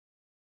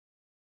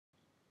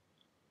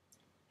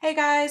Hey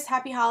guys,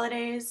 happy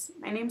holidays.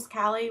 My name's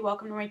Callie.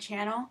 Welcome to my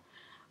channel.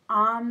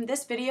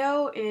 This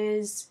video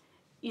is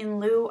in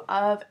lieu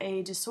of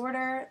a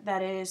disorder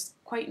that is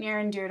quite near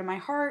and dear to my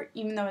heart,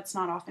 even though it's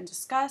not often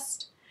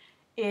discussed.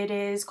 It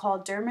is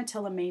called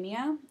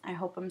dermatillomania. I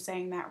hope I'm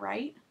saying that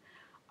right.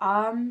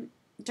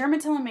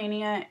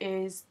 Dermatillomania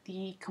is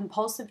the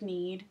compulsive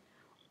need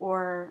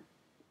or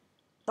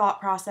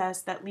thought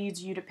process that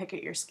leads you to pick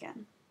at your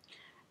skin.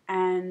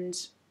 And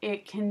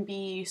it can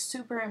be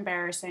super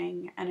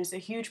embarrassing and is a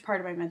huge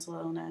part of my mental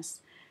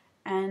illness.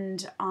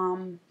 And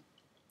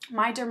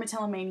my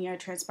dermatillomania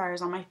transpires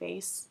on my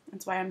face.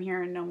 That's why I'm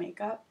here in no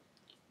makeup.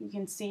 You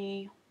can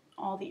see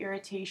all the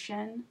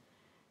irritation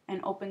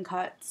and open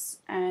cuts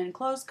and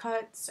closed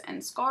cuts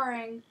and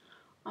scarring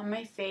on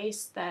my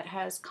face that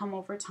has come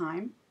over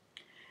time.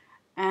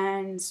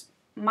 And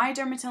my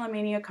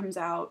dermatillomania comes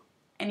out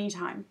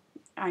anytime.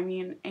 I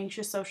mean,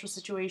 anxious social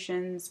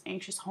situations,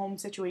 anxious home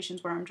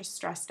situations where I'm just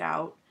stressed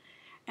out,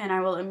 and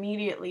I will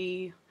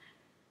immediately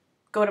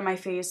go to my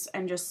face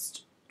and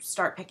just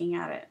start picking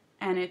at it.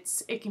 And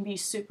it can be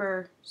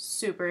super,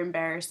 super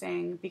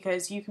embarrassing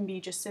because you can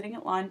be just sitting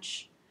at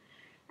lunch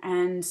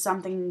and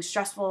something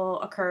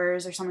stressful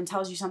occurs or someone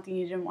tells you something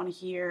you didn't want to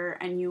hear,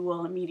 and you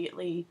will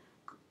immediately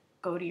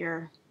go to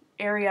your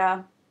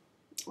area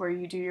where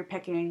you do your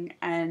picking,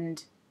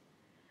 and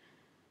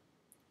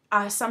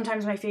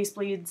sometimes my face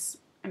bleeds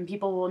and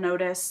people will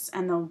notice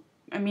and they'll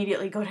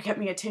immediately go to get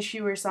me a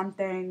tissue or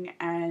something,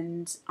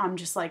 and I'm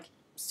just like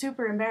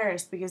super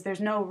embarrassed because there's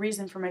no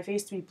reason for my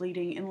face to be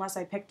bleeding unless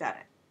I picked at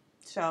it.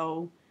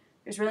 So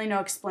there's really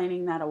no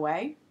explaining that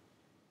away.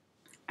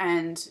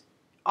 And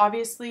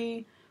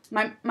obviously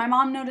my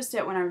mom noticed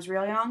it when I was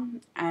real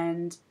young,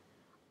 and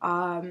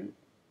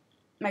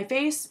my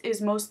face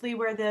is mostly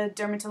where the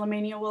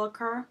dermatillomania will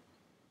occur.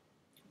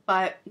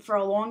 But for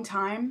a long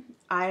time,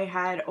 I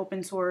had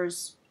open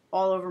sores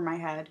all over my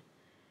head,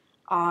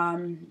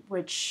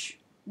 which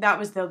that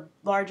was the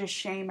largest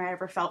shame I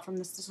ever felt from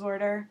this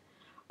disorder.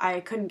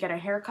 I couldn't get a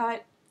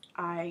haircut.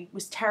 I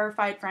was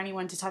terrified for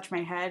anyone to touch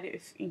my head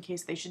in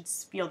case they should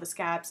feel the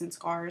scabs and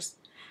scars.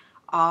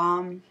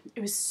 It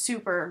was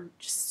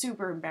just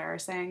super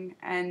embarrassing,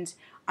 and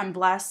I'm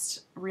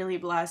blessed, really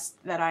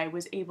blessed, that I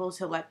was able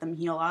to let them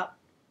heal up.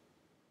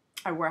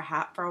 I wore a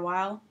hat for a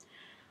while.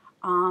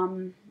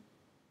 And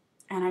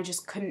I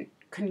just couldn't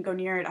go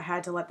near it. I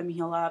had to let them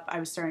heal up.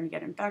 I was starting to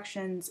get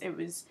infections. It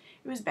was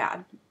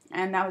bad.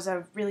 And that was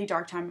a really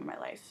dark time in my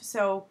life.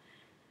 So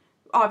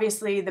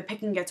obviously the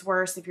picking gets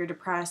worse if you're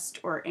depressed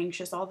or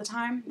anxious all the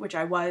time, which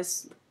I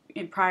was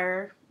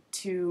prior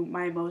to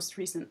my most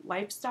recent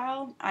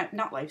lifestyle.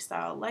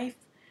 Life.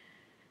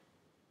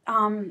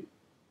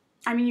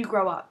 I mean, you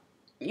grow up.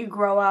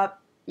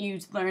 You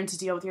learn to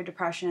deal with your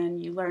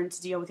depression. You learn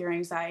to deal with your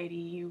anxiety.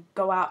 You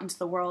go out into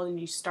the world and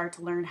you start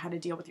to learn how to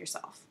deal with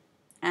yourself.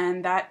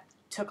 And that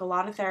took a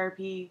lot of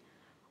therapy,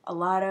 a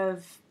lot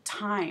of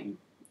time.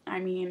 I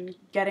mean,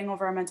 getting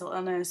over a mental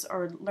illness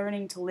or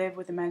learning to live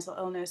with a mental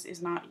illness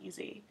is not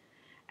easy.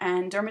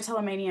 And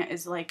dermatillomania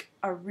is like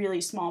a really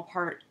small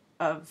part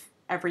of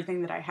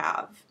everything that I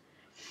have.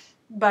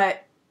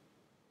 But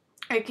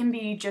it can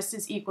be just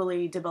as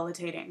equally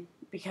debilitating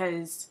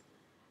because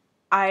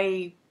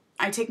I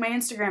take my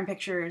Instagram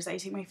pictures, I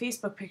take my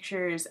Facebook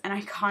pictures, and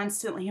I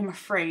constantly am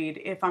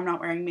afraid if I'm not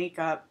wearing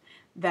makeup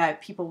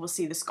that people will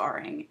see the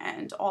scarring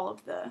and all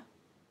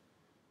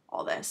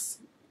this.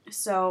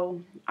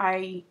 So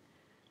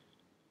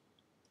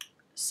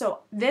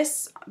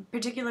this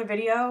particular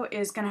video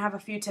is going to have a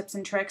few tips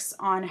and tricks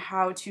on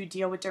how to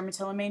deal with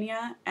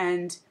dermatillomania,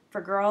 and for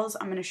girls,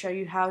 I'm going to show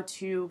you how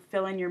to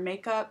fill in your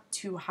makeup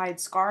to hide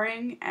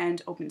scarring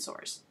and open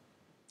sores.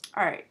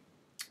 Alright,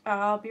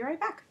 I'll be right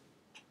back.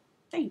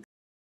 Thanks.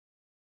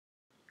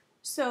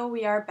 So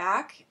we are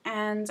back,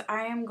 and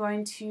I am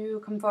going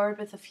to come forward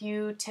with a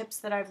few tips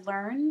that I've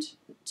learned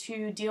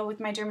to deal with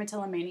my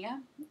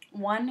dermatillomania.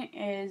 One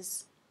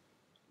is,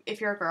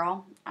 if you're a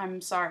girl,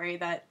 I'm sorry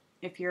that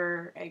if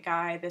you're a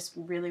guy, this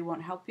really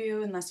won't help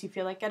you unless you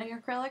feel like getting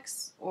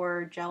acrylics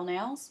or gel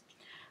nails.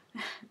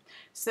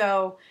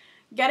 So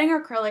getting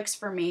acrylics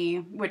for me,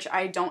 which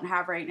I don't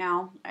have right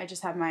now, I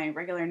just have my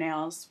regular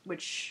nails,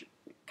 which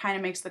kind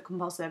of makes the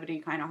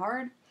compulsivity kind of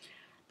hard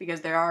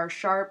because they are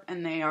sharp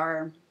and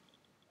I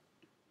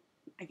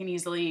can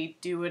easily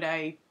do what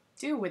I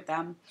do with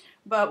them.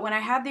 But when I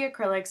had the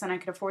acrylics and I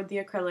could afford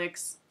the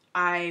acrylics,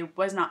 I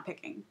was not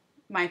picking.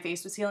 My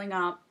face was healing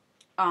up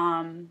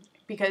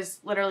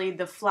because literally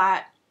the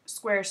flat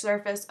square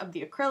surface of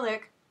the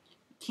acrylic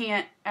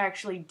can't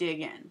actually dig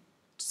in.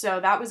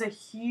 So that was a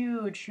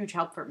huge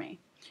help for me.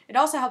 It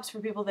also helps for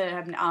people that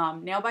have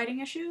nail biting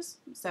issues.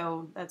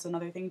 So that's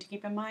another thing to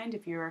keep in mind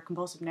if you're a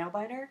compulsive nail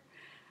biter.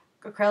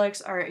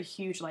 Acrylics are a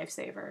huge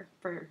lifesaver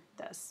for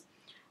this.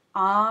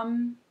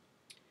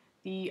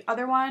 The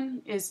other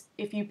one is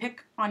if you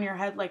pick on your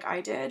head like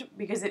I did,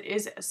 because it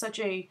is such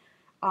a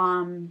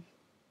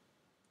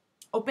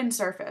open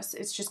surface.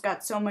 It's just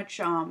got so much,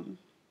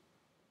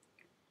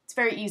 it's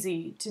very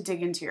easy to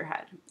dig into your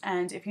head.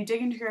 And if you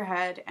dig into your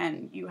head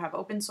and you have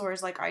open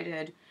sores like I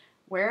did,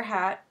 wear a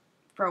hat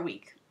for a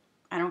week.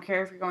 I don't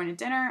care if you're going to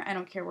dinner. I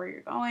don't care where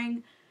you're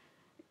going.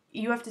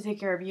 You have to take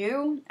care of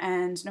you,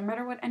 and no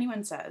matter what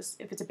anyone says,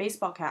 if it's a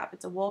baseball cap,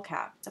 it's a wool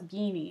cap, it's a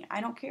beanie,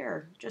 I don't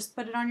care. Just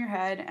put it on your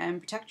head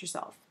and protect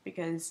yourself,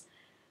 because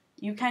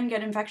you can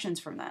get infections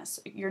from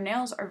this. Your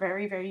nails are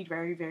very, very,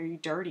 very, very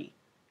dirty,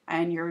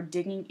 and you're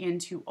digging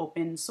into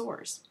open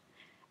sores.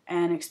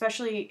 And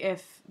especially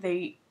if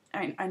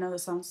I know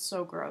this sounds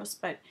so gross,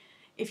 but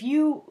if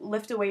you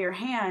lift away your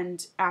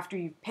hand after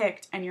you've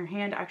picked and your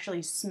hand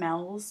actually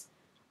smells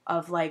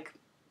of, like,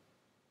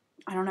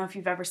 I don't know if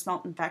you've ever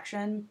smelt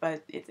infection,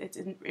 but it's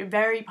a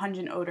very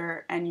pungent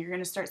odor, and you're going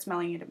to start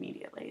smelling it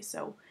immediately.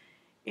 So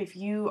if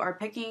you are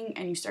picking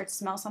and you start to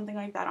smell something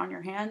like that on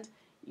your hand,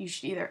 you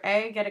should either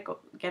A, get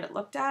it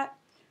looked at,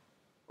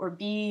 or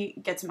B,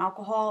 get some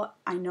alcohol.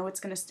 I know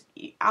it's going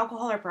to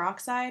alcohol or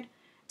peroxide.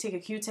 Take a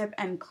Q-tip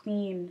and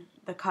clean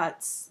the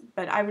cuts,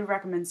 but I would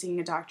recommend seeing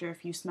a doctor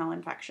if you smell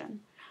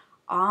infection.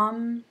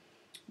 What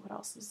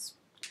else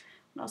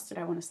did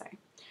I want to say?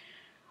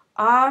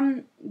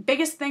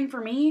 Biggest thing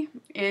for me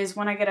is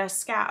when I get a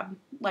scab,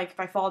 like if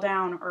I fall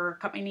down or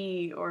cut my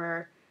knee,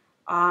 or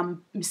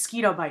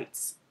mosquito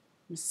bites.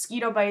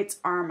 Mosquito bites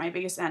are my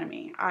biggest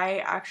enemy. I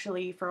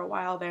actually, for a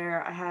while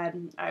there,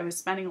 I was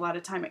spending a lot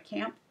of time at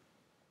camp,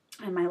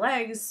 and my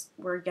legs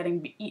were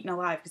getting eaten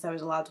alive because I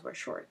was allowed to wear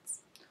shorts.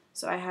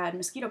 So I had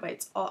mosquito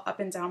bites all up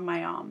and down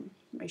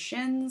my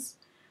shins,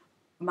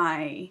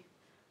 my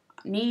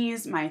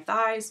knees, my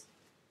thighs,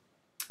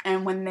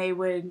 and when they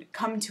would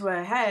come to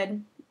a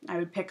head, I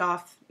would pick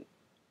off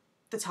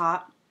the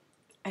top,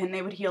 and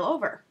they would heal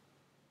over.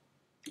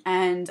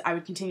 And I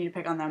would continue to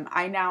pick on them.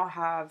 I now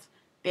have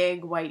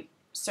big white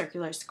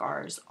circular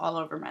scars all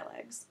over my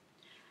legs.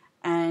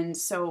 And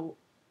so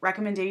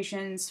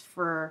recommendations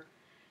for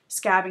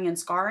scabbing and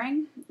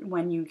scarring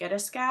when you get a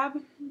scab,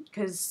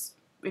 because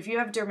if you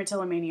have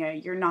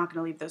dermatillomania, you're not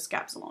going to leave those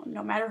scabs alone.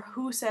 No matter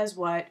who says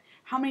what,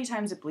 how many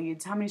times it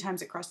bleeds, how many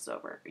times it crosses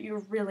over,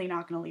 you're really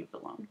not going to leave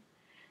it alone.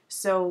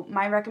 So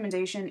my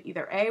recommendation,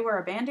 either A, wear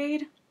a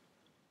Band-Aid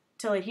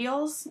till it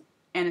heals,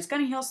 and it's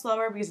going to heal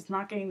slower because it's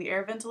not getting the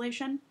air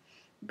ventilation,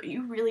 but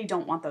you really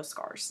don't want those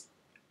scars.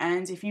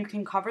 And if you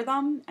can cover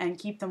them and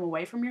keep them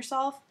away from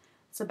yourself,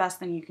 it's the best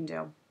thing you can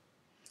do.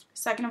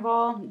 Second of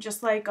all,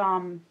 just like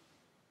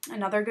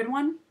another good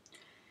one,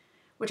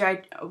 which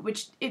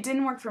it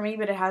didn't work for me,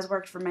 but it has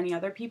worked for many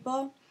other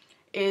people,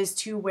 is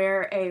to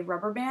wear a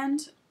rubber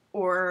band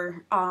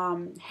or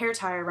hair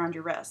tie around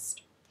your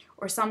wrist.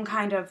 Or some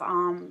kind of,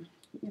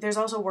 there's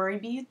also worry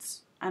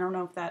beads. I don't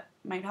know if that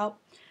might help.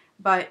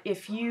 But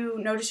if you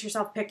notice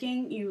yourself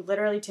picking, you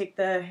literally take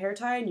the hair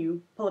tie and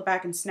you pull it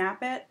back and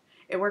snap it.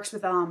 It works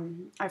with,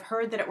 I've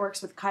heard that it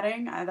works with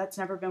cutting. That's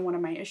never been one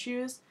of my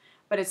issues.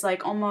 But it's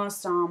like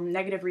almost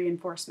negative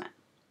reinforcement.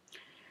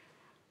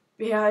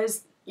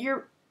 Because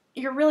you're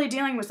really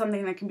dealing with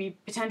something that can be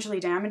potentially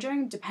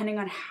damaging depending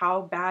on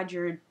how bad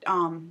your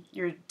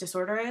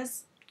disorder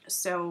is.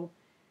 So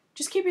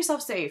just keep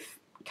yourself safe.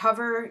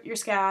 Cover your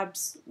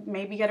scabs,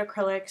 maybe get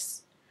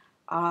acrylics,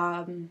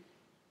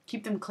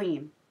 keep them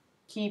clean.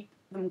 Keep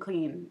them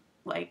clean.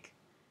 Like,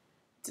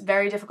 it's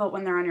very difficult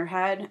when they're on your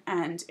head,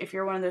 and if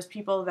you're one of those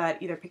people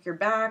that either pick your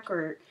back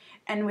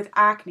and with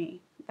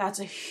acne, that's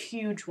a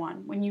huge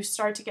one. When you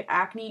start to get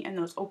acne and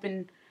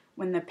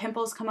when the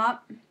pimples come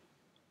up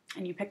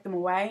and you pick them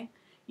away,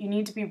 you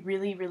need to be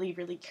really, really,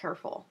 really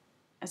careful.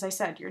 As I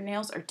said, your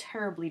nails are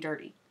terribly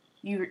dirty.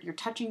 You're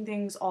touching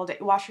things all day.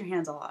 Wash your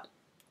hands a lot.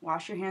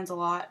 Wash your hands a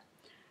lot.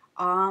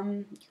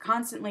 You're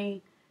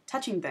constantly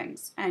touching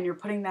things, and you're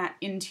putting that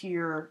into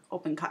your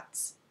open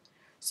cuts.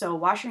 So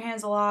wash your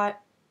hands a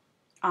lot.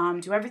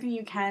 Do everything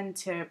you can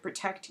to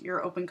protect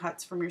your open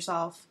cuts from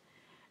yourself.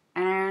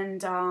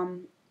 And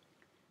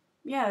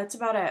yeah, that's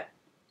about it.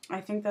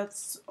 I think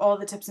that's all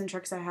the tips and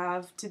tricks I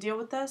have to deal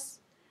with this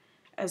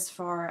as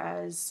far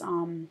as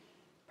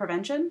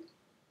prevention.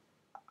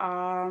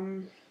 Yeah.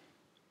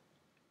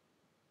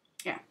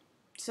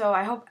 So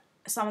I hope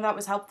some of that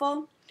was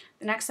helpful.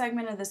 The next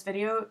segment of this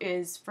video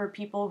is for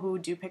people who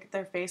do pick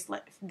their face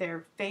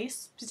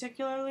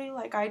particularly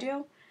like I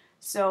do.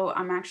 So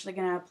I'm actually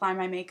going to apply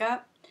my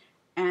makeup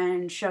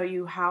and show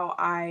you how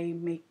I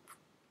make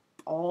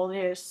all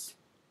this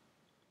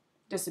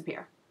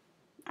disappear.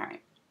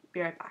 Alright,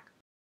 be right back.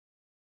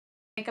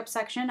 Makeup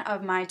section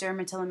of my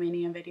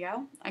dermatillomania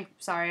video. I'm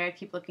sorry I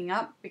keep looking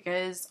up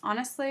because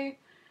honestly,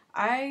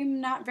 I'm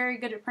not very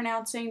good at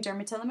pronouncing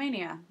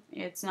dermatillomania.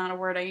 It's not a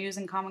word I use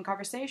in common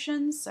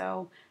conversations,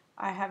 so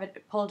I have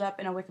it pulled up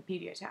in a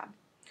Wikipedia tab.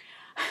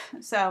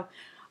 So,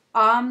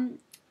 I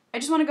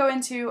just want to go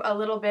into a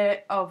little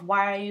bit of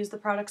why I use the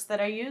products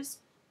that I use.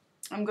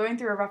 I'm going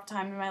through a rough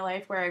time in my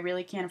life where I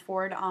really can't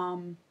afford,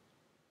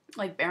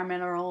 like Bare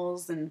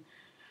Minerals and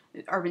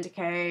Urban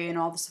Decay and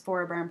all the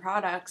Sephora brand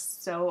products,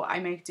 so I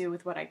make do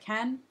with what I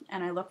can,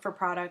 and I look for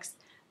products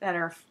that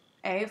are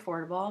A,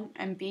 affordable,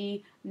 and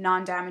B,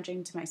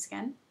 non-damaging to my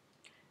skin.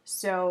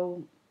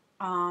 So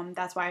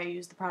that's why I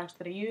use the products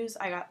that I use.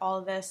 I got all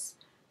of this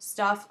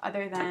stuff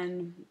other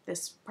than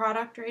this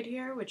product right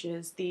here, which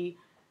is the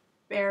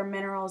Bare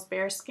Minerals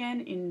Bare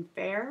Skin in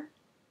Fair.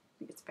 I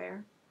think it's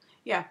Fair.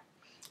 Yeah,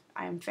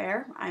 I am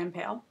fair. I am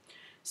pale.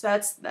 So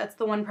that's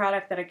the one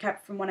product that I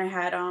kept from when I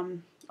had a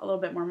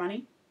little bit more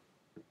money.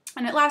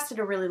 And it lasted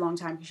a really long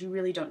time because you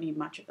really don't need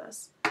much of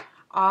this.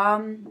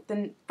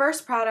 The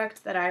first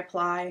product that I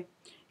apply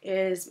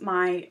is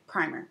my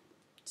primer.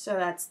 So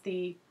that's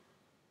the,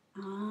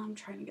 I'm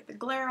trying to get the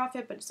glare off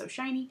it, but it's so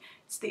shiny.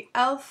 It's the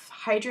e.l.f.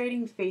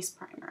 Hydrating Face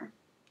Primer.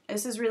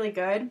 This is really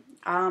good.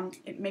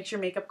 It makes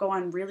your makeup go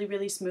on really,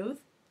 really smooth.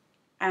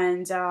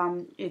 And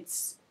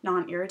it's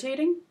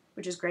non-irritating,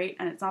 which is great.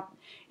 And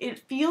it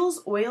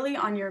feels oily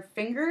on your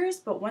fingers,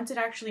 but once it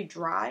actually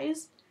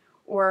dries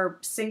or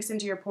sinks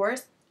into your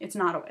pores, it's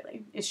not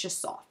oily. It's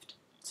just soft.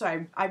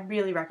 So I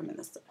really recommend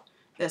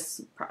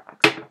this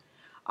product.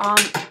 I'll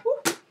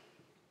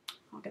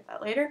get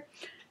that later.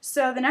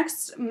 So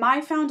my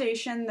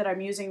foundation that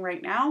I'm using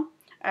right now,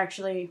 I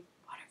actually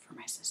bought it for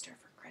my sister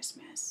for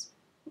Christmas.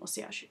 We'll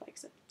see how she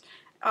likes it.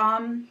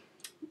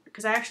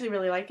 Because I actually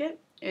really like it.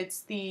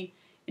 It's the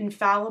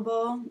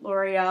Infallible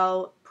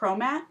L'Oreal Pro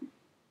Matte.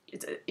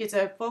 It's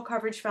a full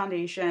coverage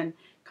foundation.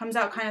 Comes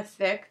out kind of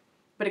thick,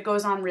 but it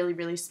goes on really,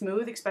 really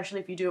smooth,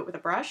 especially if you do it with a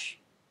brush.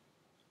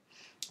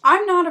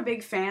 I'm not a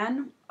big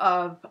fan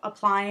of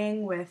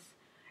applying with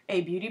a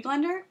beauty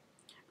blender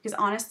because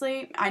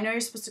honestly, I know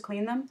you're supposed to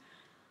clean them.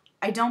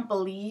 I don't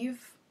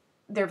believe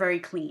they're very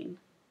clean,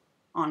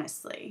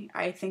 honestly.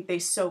 I think they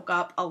soak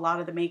up a lot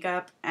of the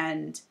makeup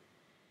and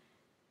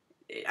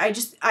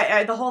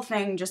the whole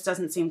thing just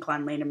doesn't seem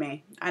cleanly to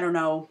me. I don't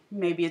know,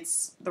 maybe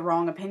it's the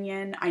wrong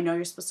opinion. I know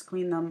you're supposed to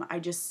clean them.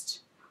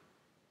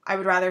 I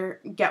would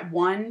rather get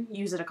one,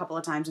 use it a couple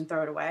of times and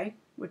throw it away,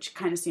 which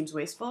kind of seems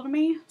wasteful to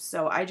me.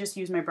 So I just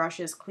use my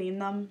brushes, clean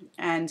them,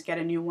 and get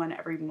a new one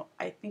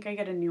I think I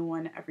get a new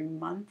one every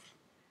month,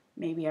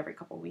 maybe every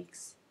couple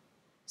weeks.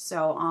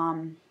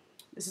 So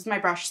this is my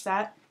brush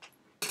set,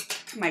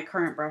 my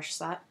current brush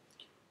set,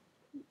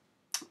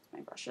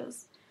 my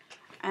brushes,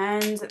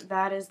 and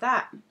that is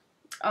that.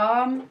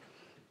 The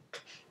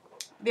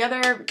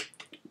other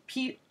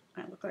piece,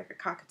 I look like a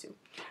cockatoo.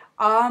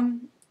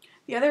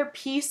 The other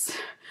piece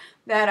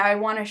that I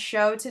want to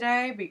show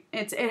today,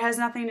 it has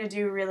nothing to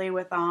do really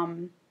with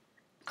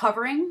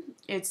covering.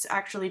 It's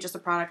actually just a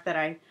product that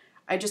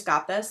I just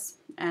got this,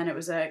 and it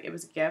was a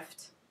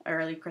gift, an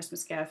early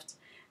Christmas gift,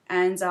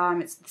 and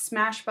it's the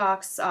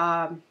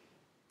Smashbox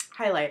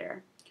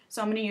highlighter.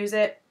 So I'm gonna use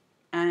it,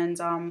 and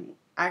I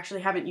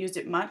actually haven't used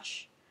it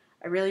much.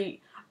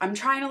 I'm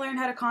trying to learn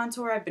how to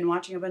contour. I've been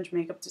watching a bunch of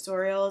makeup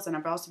tutorials, and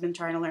I've also been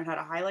trying to learn how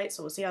to highlight.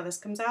 So we'll see how this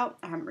comes out.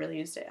 I haven't really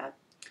used it yet.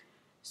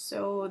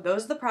 So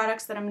those are the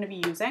products that I'm going to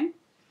be using,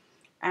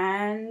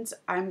 and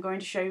I'm going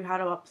to show you how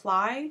to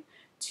apply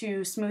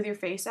to smooth your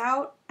face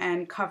out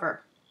and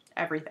cover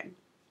everything.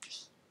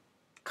 Just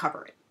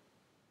cover it.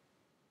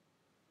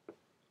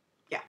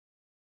 Yeah.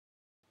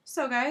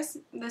 So guys,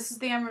 this is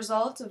the end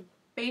result of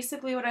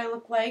basically what I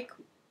look like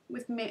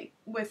with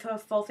a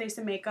full face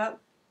of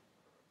makeup.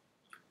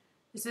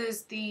 This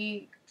is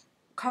the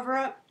cover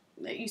up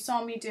that you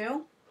saw me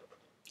do.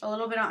 A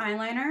little bit of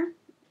eyeliner,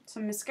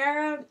 some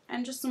mascara,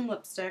 and just some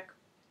lipstick.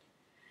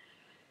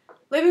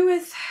 Living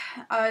with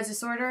a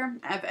disorder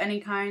of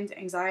any kind,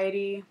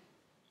 anxiety,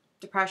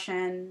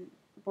 depression,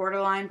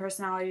 borderline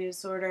personality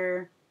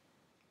disorder,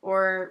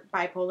 or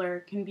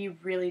bipolar can be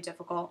really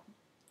difficult.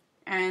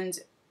 And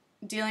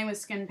dealing with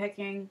skin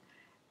picking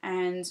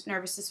and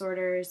nervous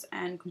disorders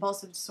and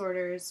compulsive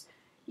disorders,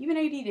 even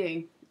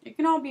ADD, it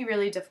can all be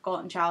really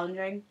difficult and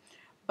challenging.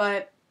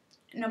 But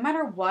no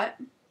matter what,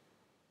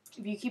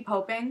 if you keep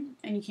hoping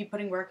and you keep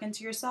putting work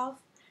into yourself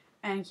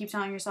and keep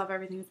telling yourself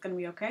everything's going to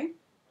be okay,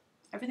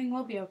 everything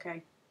will be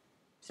okay.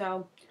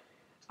 So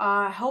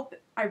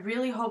I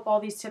really hope all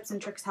these tips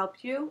and tricks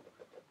helped you,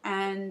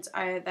 and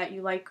that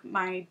you like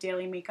my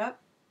daily makeup.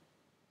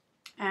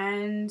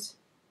 And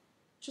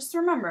just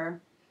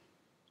remember,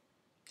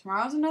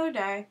 tomorrow's another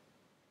day,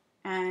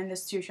 and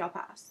this too shall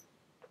pass.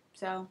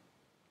 So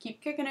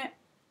keep kicking it.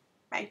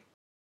 Bye.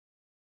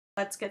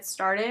 Let's get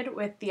started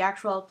with the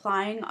actual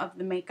applying of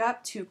the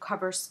makeup to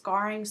cover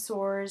scarring,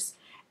 sores,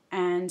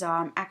 and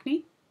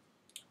acne,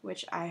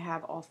 which I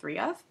have all three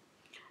of.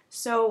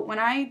 So when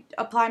I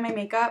apply my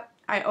makeup,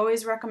 I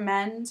always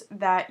recommend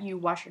that you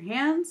wash your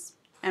hands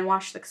and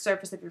wash the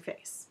surface of your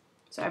face.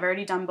 So I've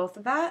already done both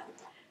of that.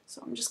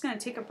 So I'm just going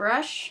to take a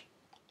brush.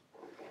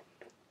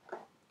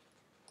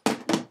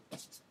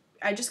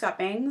 I just got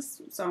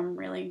bangs, so I'm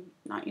really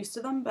not used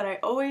to them, but I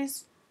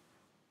always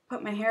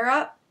put my hair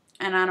up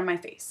and out of my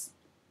face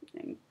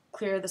and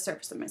clear the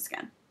surface of my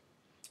skin.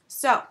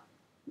 So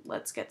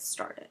let's get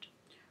started.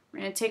 We're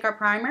going to take our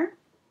primer,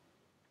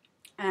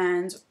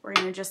 and we're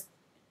going to just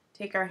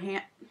take our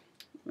hand.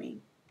 Let me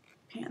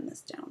pan this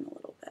down a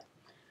little bit.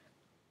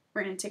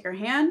 We're going to take our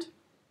hand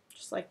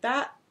just like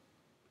that.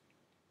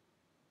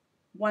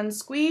 One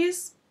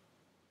squeeze.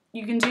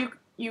 You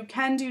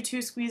can do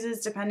two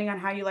squeezes depending on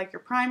how you like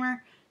your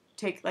primer.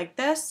 Take like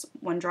this,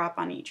 one drop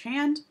on each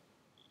hand,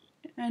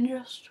 and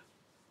just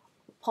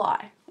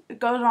apply. It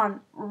goes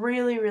on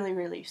really, really,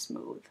 really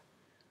smooth.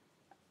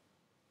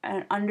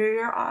 and under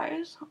your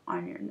eyes,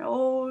 on your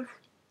nose,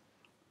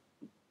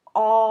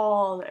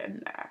 all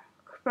in there,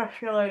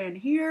 especially in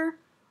here.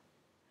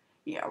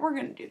 Yeah, we're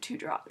gonna do 2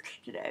 drops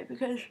today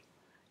because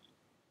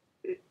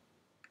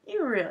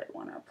you really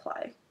want to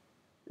apply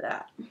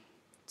that.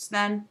 So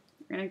then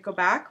you're gonna go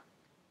back,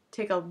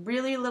 take a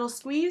really little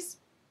squeeze,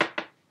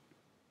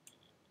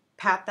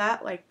 pat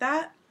that like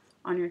that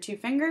on your 2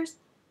 fingers,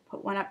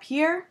 put one up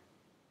here,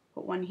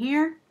 put one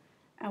here,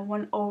 and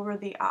one over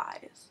the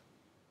eyes.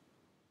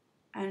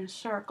 And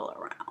circle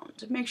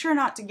around. Make sure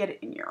not to get it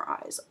in your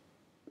eyes.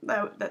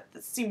 That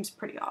seems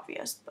pretty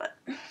obvious, but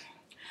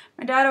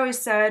my dad always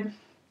said,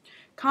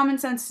 common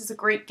sense is a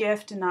great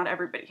gift and not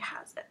everybody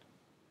has it.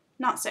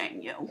 Not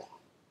saying you,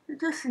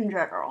 just in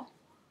general.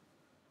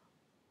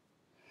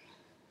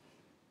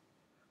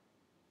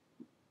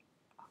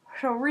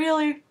 So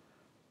really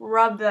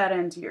rub that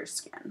into your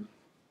skin.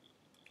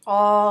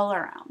 All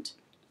around.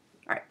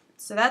 Alright,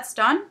 so that's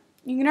done.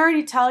 You can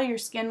already tell your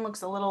skin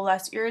looks a little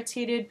less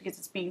irritated because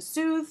it's being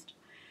soothed.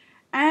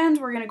 And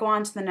we're going to go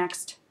on to the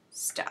next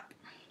step.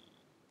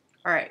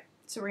 Alright,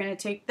 so we're going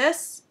to take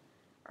this,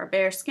 our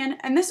bare skin,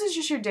 and this is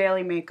just your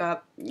daily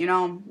makeup. You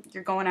know,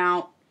 you're going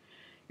out,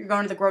 you're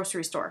going to the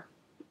grocery store.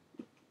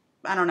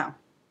 I don't know,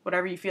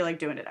 whatever you feel like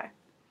doing today.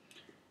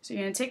 So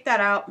you're going to take that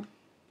out.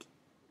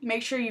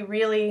 Make sure you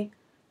really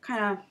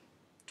kind of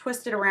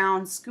twist it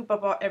around, scoop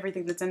up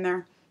everything that's in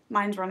there.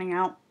 Mine's running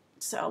out.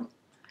 So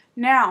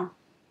now,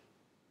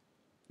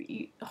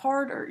 the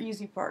hard or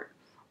easy part.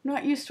 I'm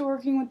not used to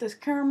working with this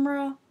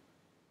camera,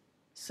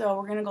 so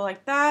we're going to go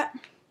like that.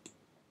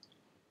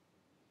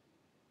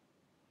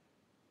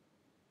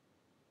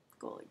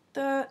 Go like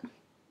that.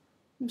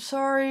 I'm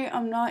sorry,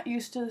 I'm not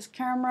used to this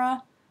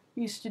camera.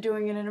 I'm used to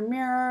doing it in a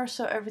mirror,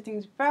 so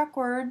everything's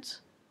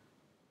backwards.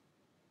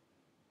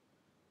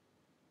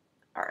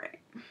 Alright.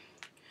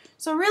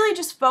 So really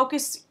just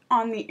focus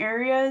on the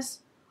areas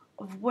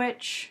of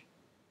which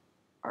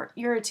are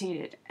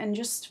irritated and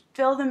just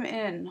fill them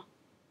in.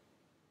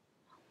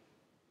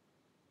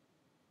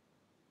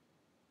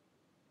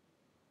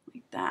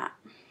 Like that.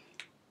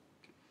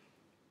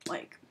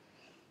 Like.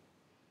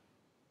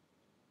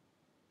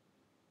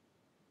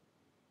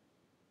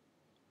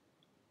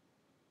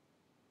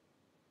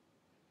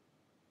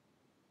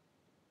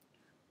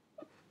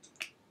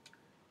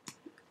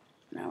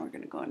 Now we're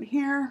going to go in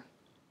here.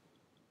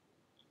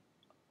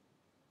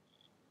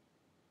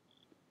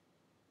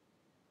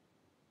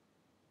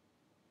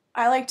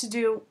 I like to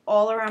do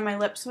all around my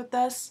lips with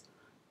this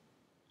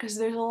because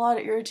there's a lot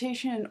of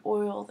irritation and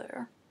oil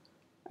there.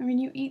 I mean,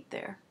 you eat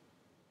there.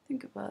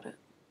 Think about it.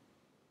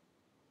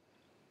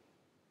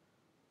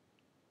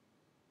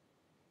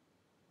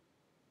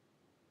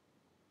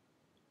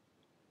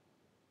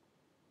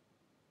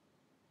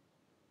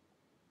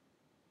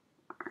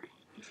 Alright.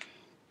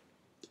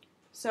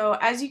 So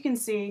as you can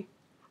see,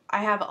 I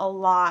have a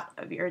lot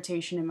of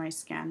irritation in my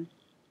skin.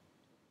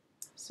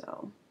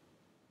 So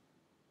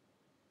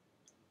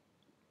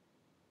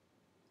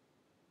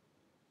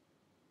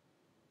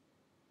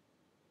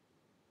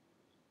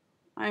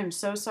I am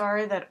so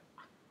sorry that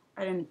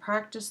I didn't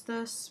practice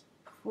this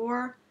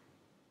before,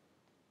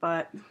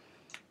 but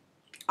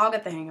I'll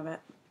get the hang of it.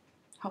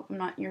 Hope I'm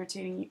not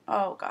irritating you.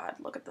 Oh God,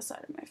 look at the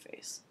side of my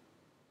face.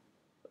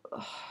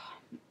 Ugh.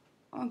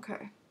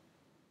 Okay.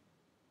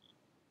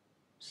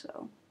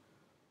 So.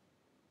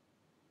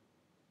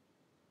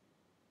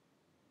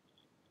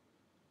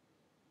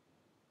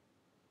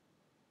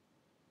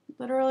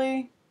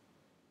 Literally,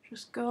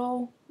 just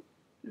go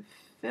and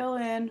fill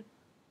in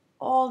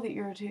all the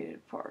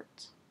irritated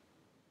parts.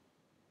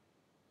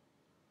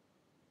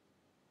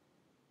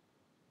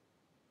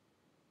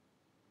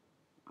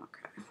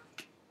 Okay.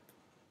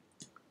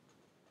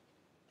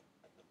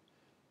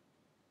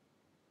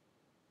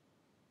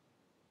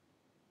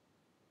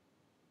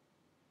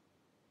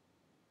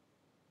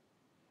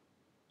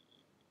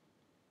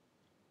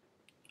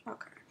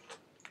 Okay.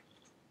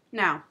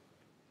 Now,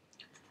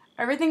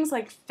 everything's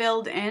like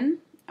filled in.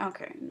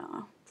 Okay,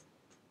 no.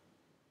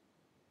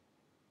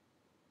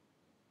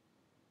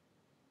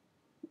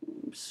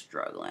 I'm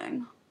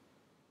struggling.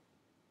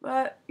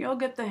 But you'll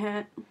get the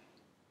hint.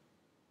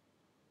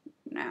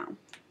 Now,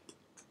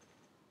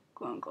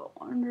 gonna go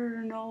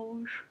under the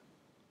nose.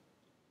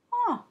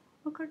 Oh,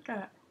 look at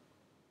that.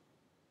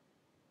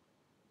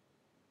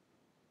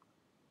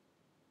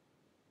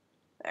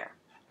 There.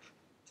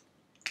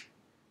 I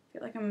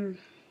feel like I'm...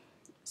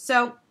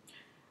 So,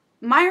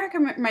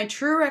 my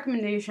true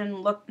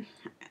recommendation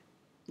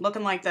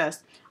looking like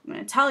this. I'm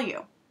going to tell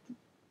you.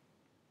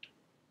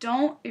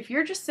 If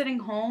you're just sitting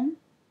home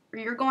or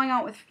you're going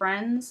out with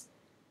friends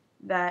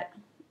that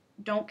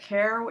don't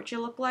care what you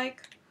look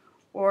like,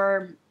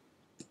 or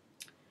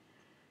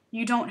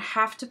you don't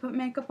have to put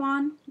makeup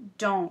on,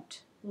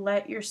 don't.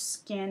 Let your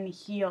skin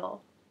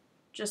heal.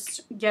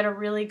 Just get a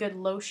really good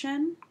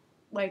lotion,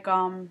 like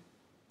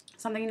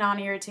something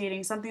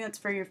non-irritating, something that's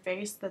for your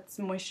face that's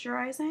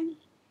moisturizing,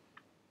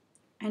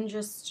 and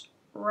just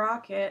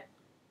rock it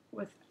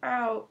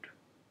without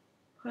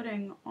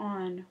putting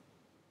on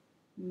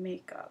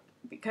makeup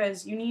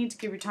because you need to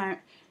give your time.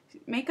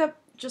 Makeup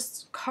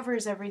just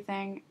covers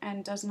everything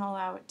and doesn't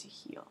allow it to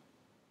heal,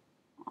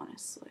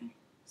 honestly.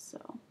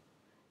 So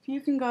if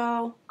you can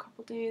go a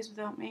couple days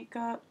without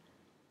makeup,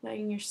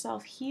 letting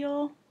yourself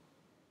heal,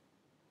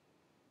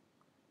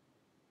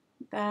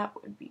 that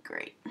would be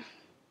great.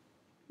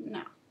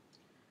 Now,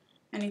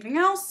 anything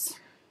else?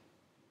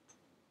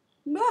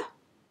 Ah.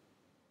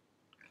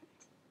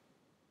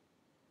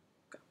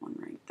 Got one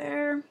right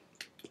there.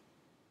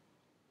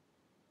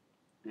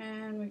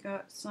 And we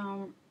got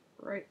some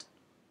right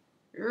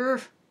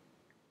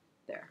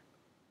there.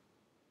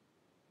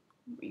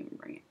 We can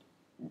bring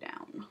it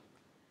down.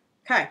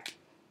 Okay.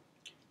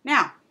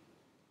 Now,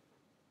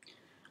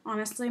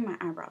 honestly, my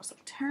eyebrows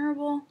look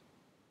terrible.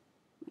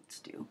 Let's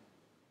do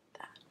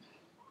that.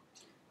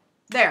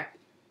 There.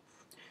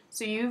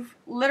 So you've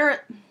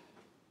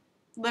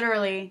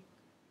literally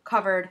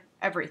covered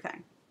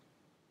everything.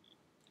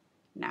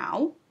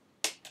 Now,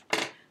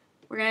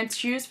 we're going to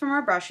choose from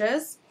our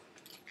brushes.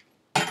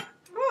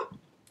 Oh,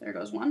 there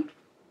goes one.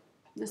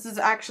 This is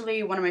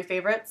actually one of my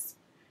favorites.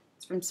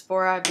 It's from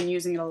Sephora. I've been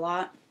using it a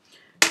lot.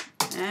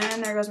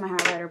 And there goes my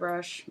highlighter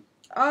brush.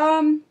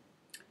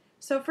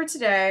 So for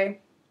today,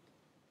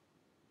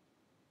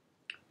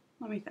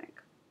 let me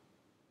think.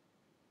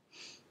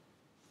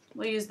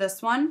 We'll use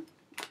this one.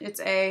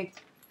 It's a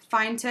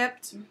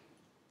fine-tipped.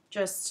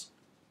 Just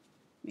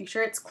make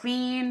sure it's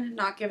clean,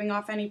 not giving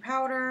off any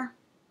powder.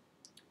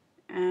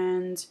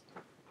 And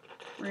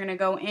we're going to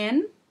go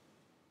in.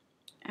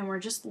 And we're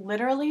just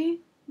literally,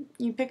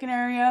 you pick an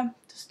area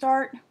to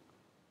start.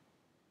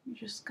 You're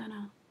just going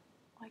to,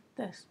 like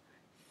this,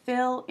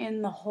 fill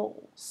in the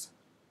holes.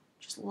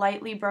 Just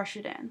lightly brush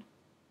it in,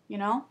 you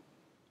know?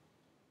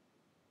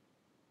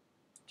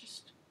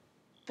 Just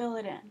fill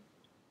it in.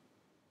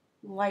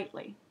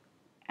 Lightly.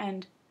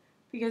 And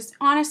because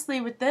honestly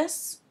with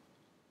this,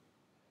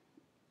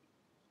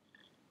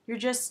 you're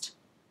just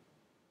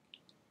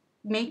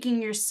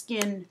making your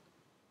skin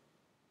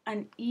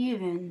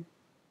uneven.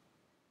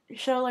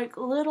 So like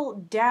little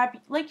dabby,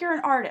 like you're an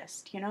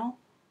artist, you know?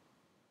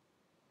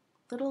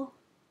 Little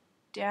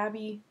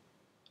dabby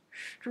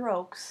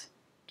strokes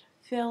to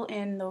fill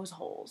in those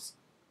holes.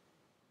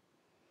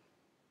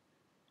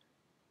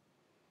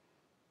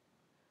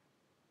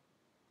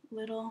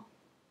 Little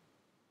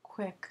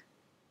quick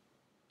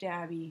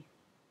dabby.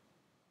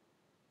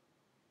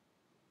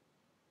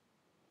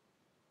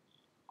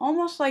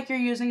 Almost like you're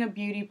using a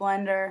beauty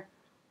blender,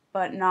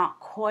 but not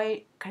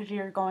quite because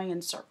you're going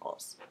in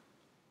circles.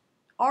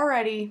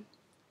 Already,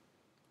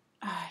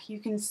 you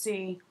can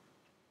see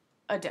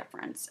a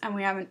difference, and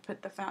we haven't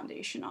put the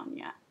foundation on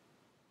yet.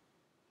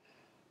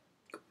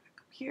 Go back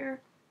up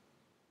here.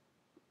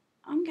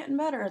 I'm getting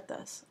better at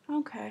this.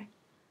 Okay.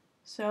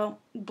 So,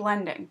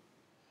 blending.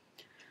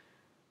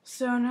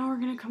 So now we're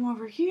going to come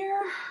over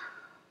here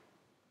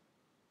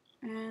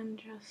and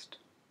just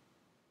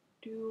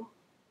do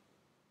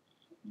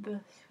the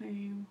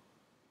same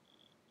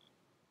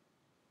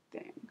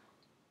thing.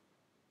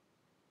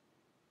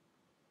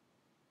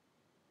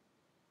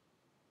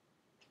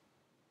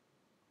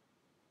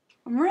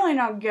 I'm really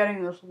not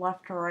getting this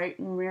left to right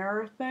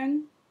mirror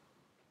thing,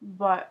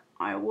 but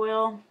I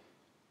will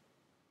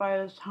by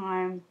the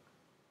time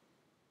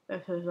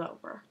this is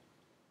over.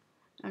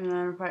 And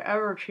then if I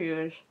ever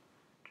choose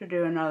to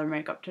do another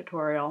makeup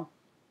tutorial,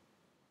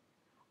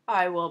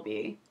 I will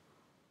be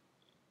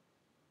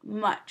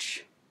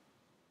much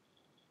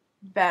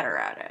better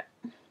at it.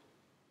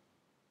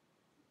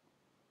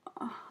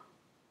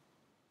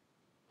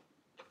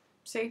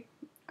 See?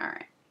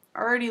 Alright.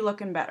 Already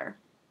looking better.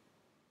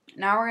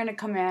 Now we're going to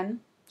come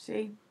in.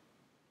 See?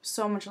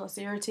 So much less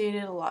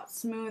irritated, a lot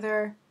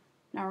smoother.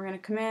 Now we're going to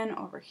come in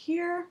over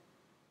here.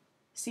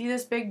 See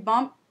this big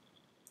bump?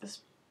 This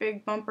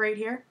big bump right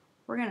here?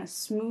 We're going to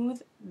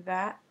smooth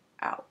that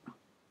out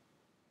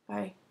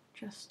by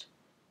just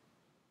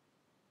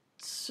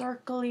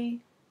circly,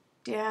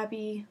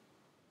 dabby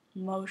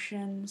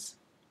motions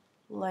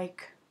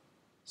like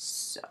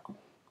so.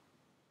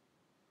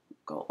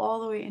 Go all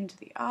the way into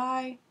the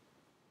eye,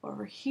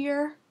 over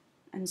here,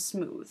 and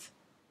smooth.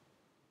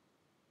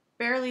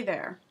 Barely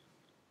there.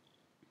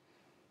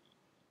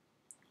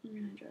 I'm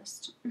gonna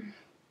just, okay.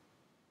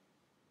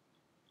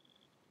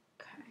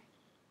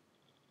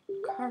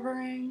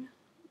 Covering,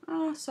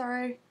 oh,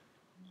 sorry,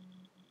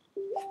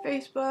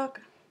 Facebook.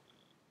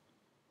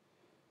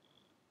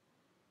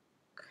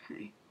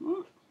 Okay,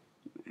 oh,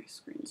 my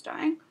screen's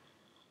dying.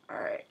 All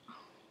right.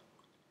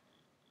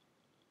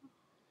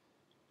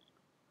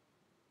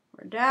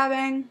 We're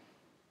dabbing.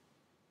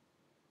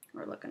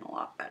 We're looking a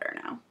lot better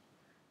now.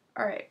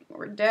 All right,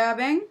 we're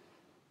dabbing.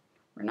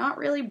 We're not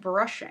really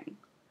brushing.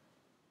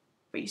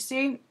 But you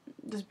see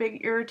this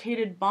big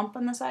irritated bump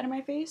on the side of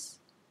my face?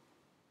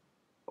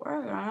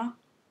 We're gonna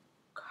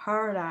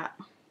cover that.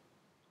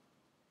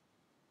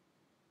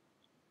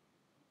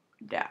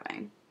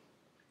 Dabbing.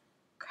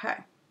 Okay,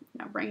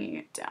 now bringing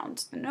it down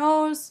to the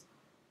nose.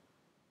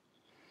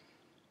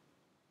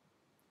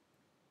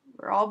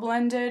 We're all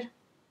blended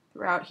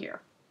throughout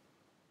here.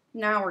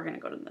 Now we're gonna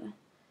go to the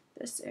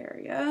this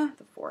area,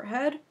 the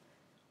forehead,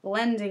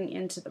 blending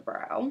into the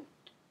brow,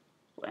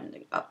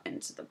 blending up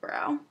into the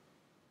brow.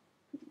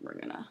 We're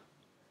gonna,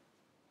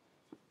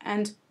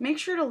 and make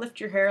sure to lift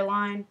your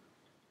hairline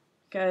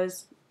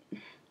because you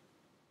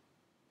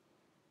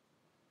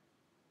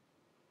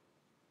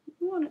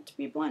want it to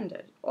be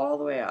blended all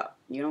the way up.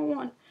 You don't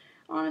want,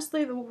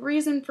 honestly, the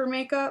reason for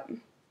makeup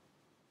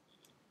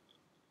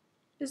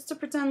is to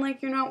pretend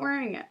like you're not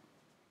wearing it.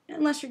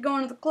 Unless you're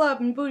going to the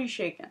club and booty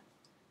shaking.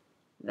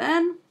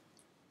 Then,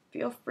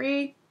 feel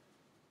free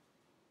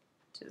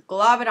to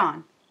glob it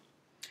on.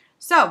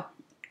 So,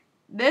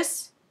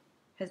 this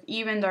has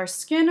evened our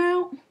skin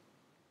out.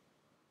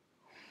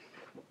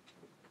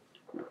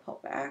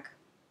 Pull back.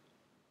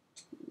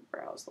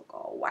 Brows look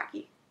all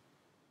wacky.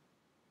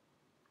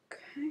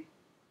 Okay.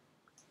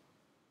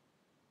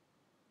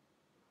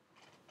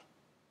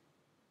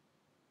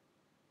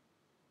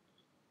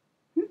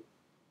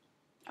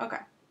 Okay.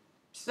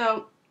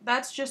 So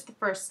that's just the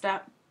first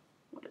step.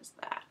 What is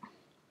that?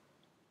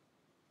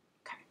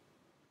 Okay.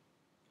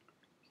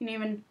 You can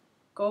even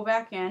go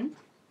back in.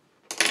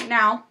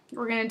 Now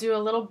we're going to do a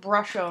little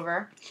brush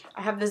over.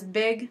 I have this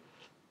big,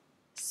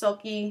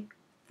 silky,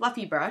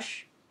 fluffy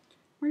brush.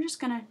 We're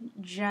just going to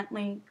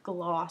gently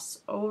gloss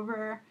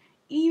over,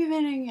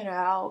 evening it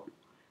out,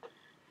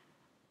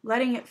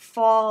 letting it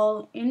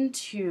fall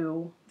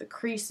into the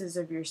creases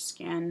of your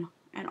skin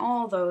and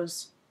all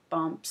those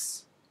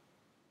bumps.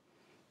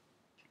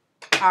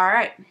 All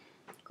right,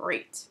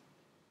 great.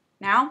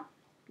 Now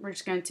we're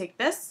just going to take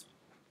this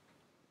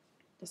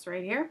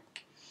right here.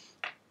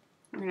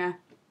 We're going to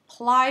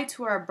apply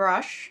to our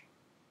brush,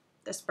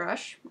 this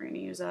brush. We're going to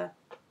use a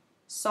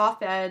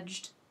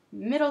soft-edged,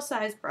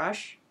 middle-sized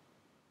brush.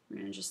 We're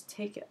going to just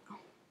take it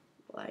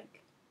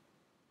like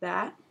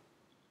that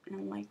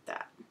and like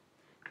that.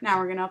 Now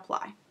we're going to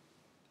apply.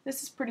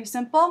 This is pretty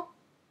simple.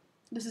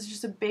 This is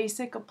just a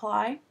basic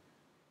apply.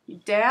 You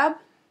dab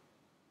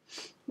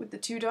with the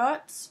 2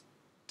 dots,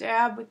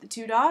 dab with the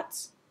 2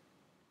 dots,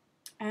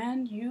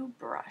 and you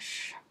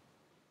brush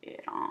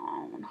it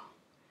on.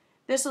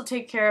 This will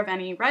take care of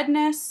any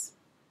redness.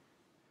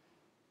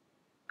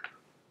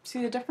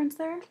 See the difference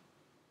there?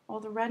 All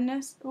the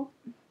redness. Oop.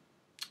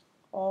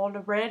 All the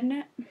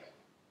redness.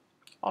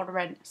 All the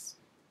redness.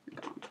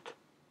 Gone.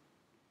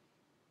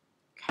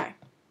 Okay.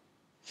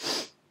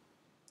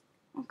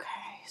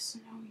 Okay, so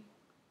now we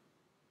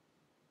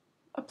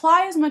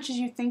apply as much as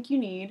you think you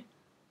need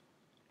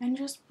and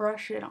just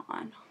brush it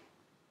on.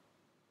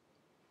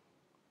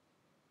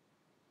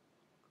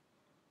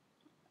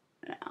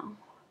 Now,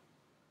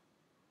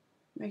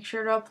 make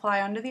sure to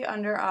apply under the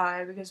under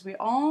eye because we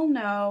all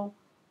know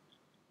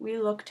we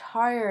look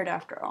tired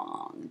after a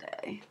long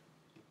day.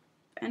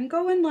 And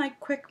go in like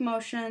quick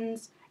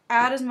motions,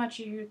 add as much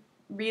as you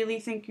really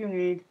think you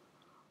need.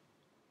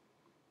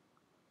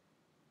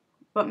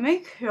 But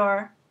make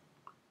sure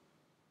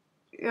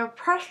you're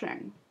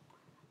pressing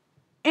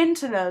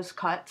into those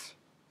cuts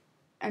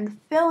and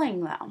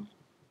filling them.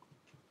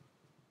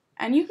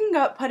 And you can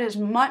put as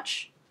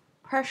much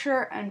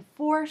pressure and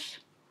force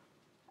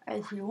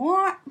as you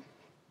want.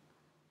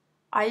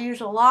 I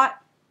use a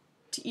lot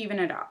to even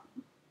it out.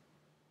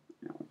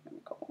 Now we're going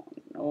to go on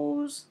the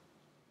nose,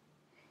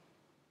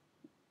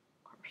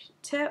 across the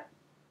tip,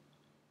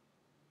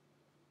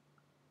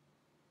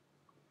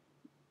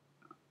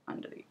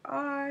 under the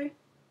eye,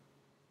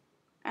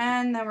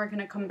 and then we're going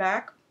to come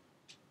back,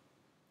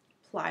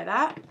 apply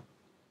that,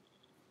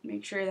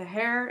 make sure the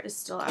hair is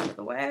still out of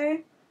the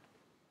way.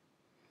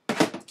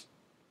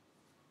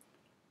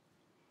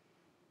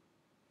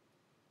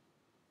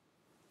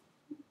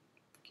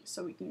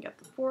 So we can get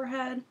the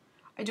forehead.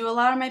 I do a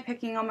lot of my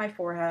picking on my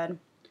forehead.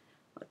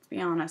 Let's be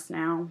honest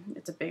now.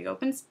 It's a big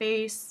open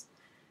space.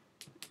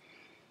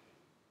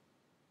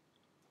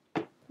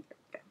 There we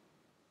go.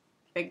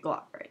 Big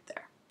glob right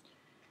there.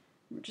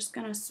 We're just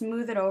going to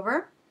smooth it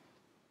over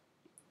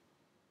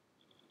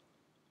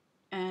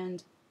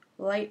and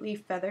lightly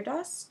feather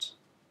dust,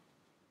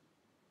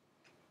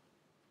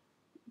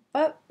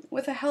 but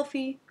with a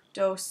healthy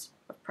dose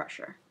of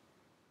pressure.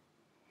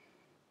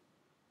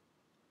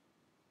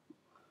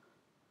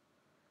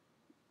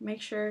 Make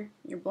sure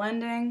you're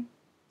blending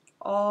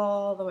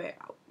all the way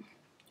out.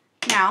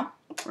 Now,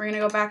 we're going to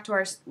go back to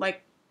our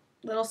like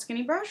little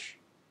skinny brush.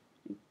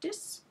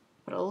 Just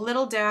put a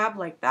little dab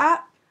like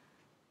that.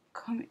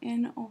 Come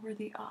in over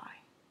the eye.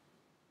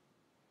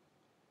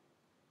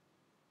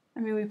 I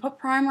mean, we put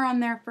primer on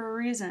there for a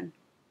reason.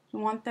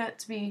 We want that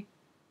to be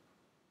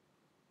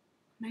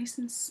nice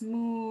and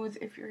smooth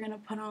if you're going to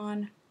put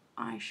on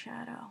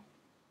eyeshadow.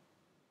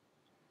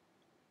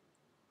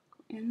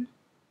 In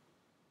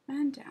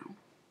and down.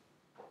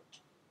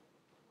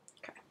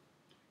 Okay.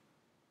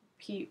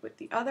 Repeat with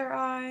the other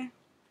eye.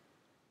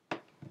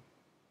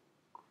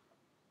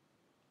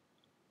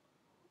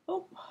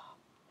 Oh,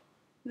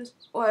 this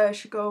is why I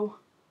should go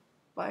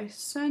by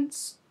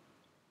sense,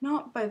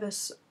 not by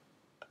this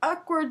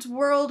backwards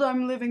world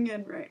I'm living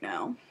in right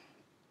now.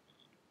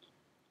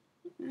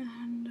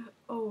 And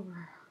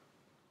over,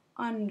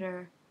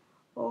 under,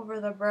 over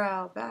the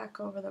brow, back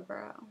over the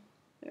brow.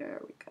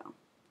 There we go.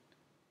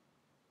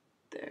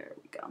 There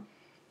we go.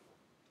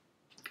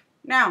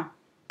 Now,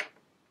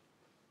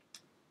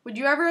 would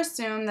you ever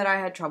assume that I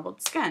had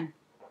troubled skin?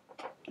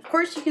 Of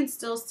course, you can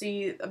still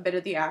see a bit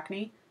of the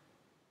acne,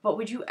 but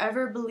would you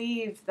ever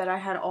believe that I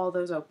had all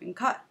those open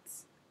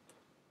cuts?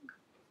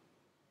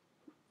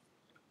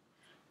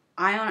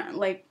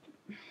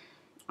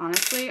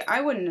 Honestly,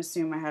 I wouldn't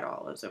assume I had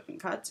all those open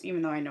cuts,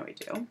 even though I know I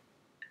do.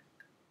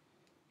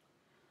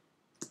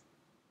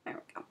 There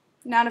we go.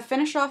 Now to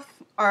finish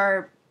off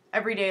our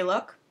everyday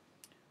look,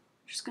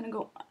 I'm just going to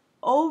go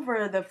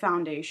over the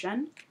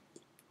foundation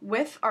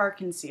with our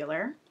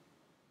concealer.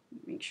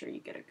 Make sure you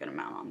get a good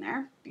amount on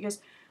there, because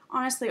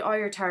honestly, all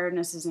your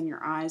tiredness is in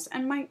your eyes,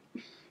 and my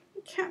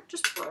cap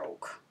just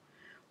broke,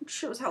 which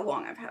shows how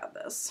long I've had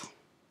this.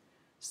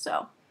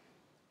 So,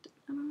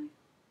 I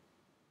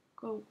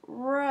go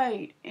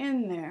right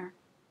in there.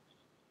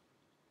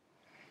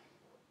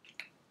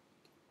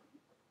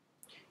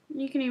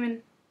 You can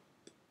even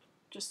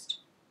just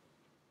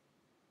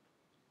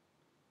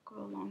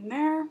go along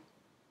there,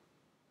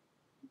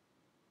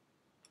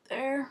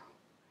 there.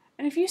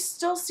 And if you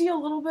still see a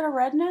little bit of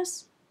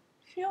redness,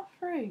 feel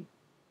free.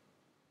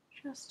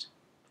 Just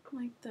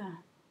like that.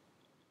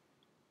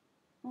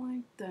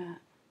 Like that.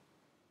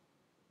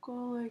 Go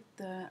like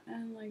that,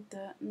 and like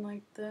that, and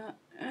like that,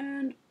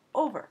 and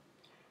over.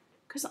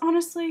 Because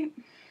honestly,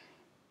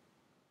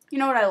 you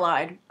know what, I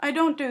lied. I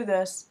don't do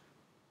this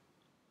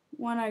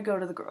when I go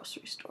to the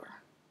grocery store.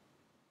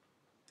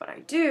 But I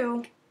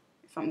do,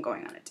 if I'm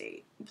going on a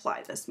date,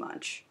 apply this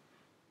much.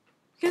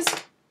 Because,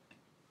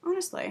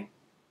 honestly,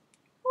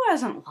 who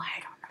hasn't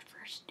lied on a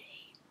first date?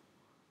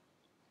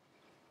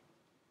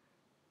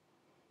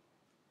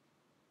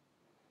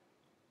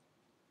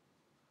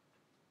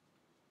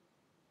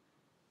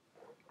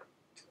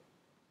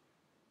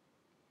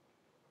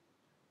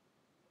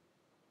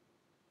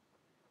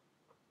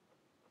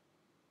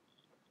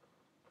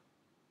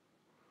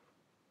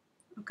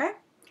 Okay,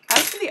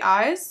 as for the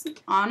eyes,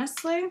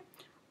 honestly,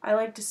 I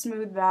like to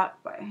smooth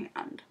that by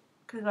hand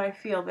because I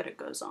feel that it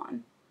goes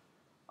on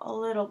a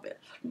little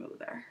bit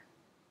smoother.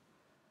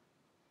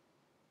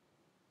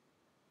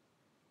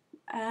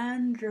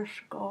 And just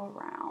go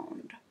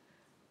around,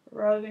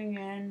 rubbing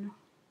in,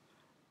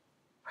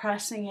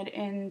 pressing it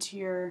into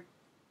your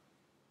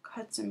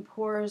cuts and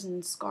pores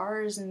and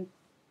scars and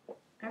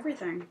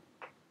everything.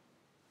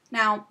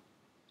 Now,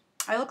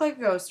 I look like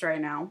a ghost right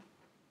now.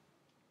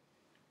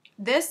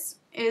 This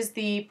is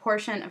the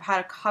portion of how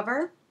to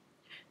cover.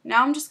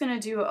 Now I'm just going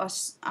to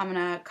I'm going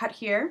to cut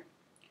here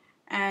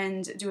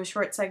and do a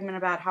short segment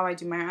about how I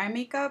do my eye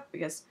makeup,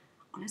 because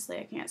honestly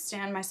I can't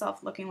stand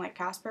myself looking like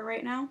Casper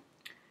right now,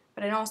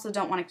 but I also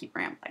don't want to keep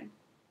rambling.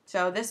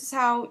 So this is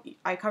how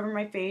I cover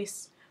my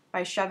face,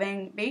 by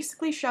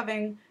basically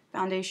shoving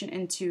foundation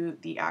into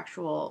the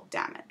actual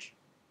damage.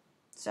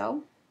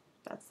 So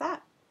that's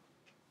that.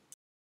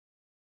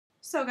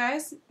 So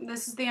guys,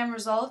 this is the end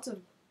result of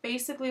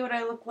basically what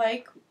I look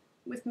like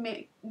with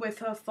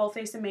a full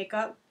face of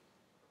makeup.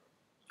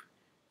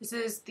 This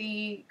is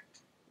the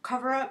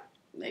cover up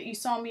that you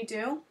saw me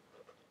do.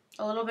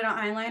 A little bit of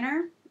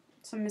eyeliner,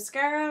 some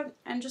mascara,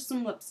 and just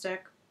some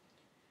lipstick.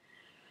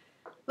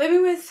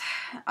 Living with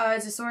a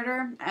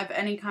disorder of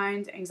any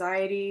kind,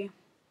 anxiety,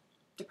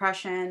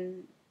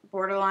 depression,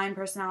 borderline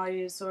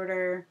personality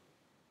disorder,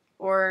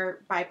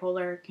 or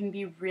bipolar, can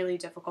be really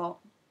difficult.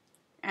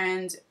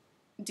 And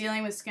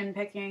dealing with skin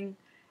picking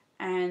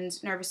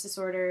and nervous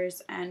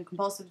disorders and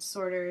compulsive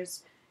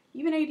disorders,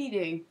 even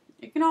ADD,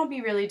 it can all be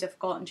really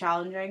difficult and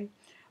challenging.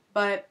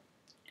 But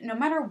no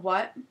matter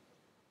what,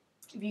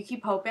 if you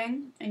keep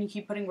hoping and you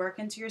keep putting work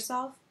into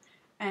yourself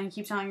and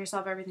keep telling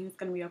yourself everything's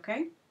going to be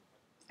okay,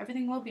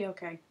 everything will be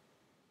okay.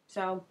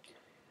 So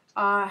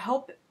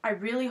I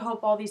really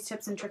hope all these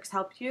tips and tricks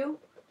helped you,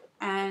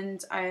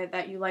 and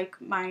that you like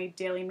my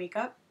daily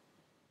makeup.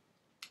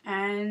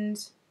 And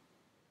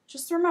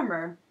just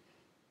remember,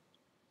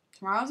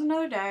 tomorrow's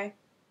another day,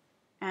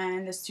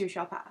 and this too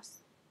shall pass.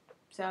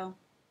 So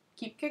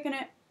keep kicking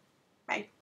it. Bye.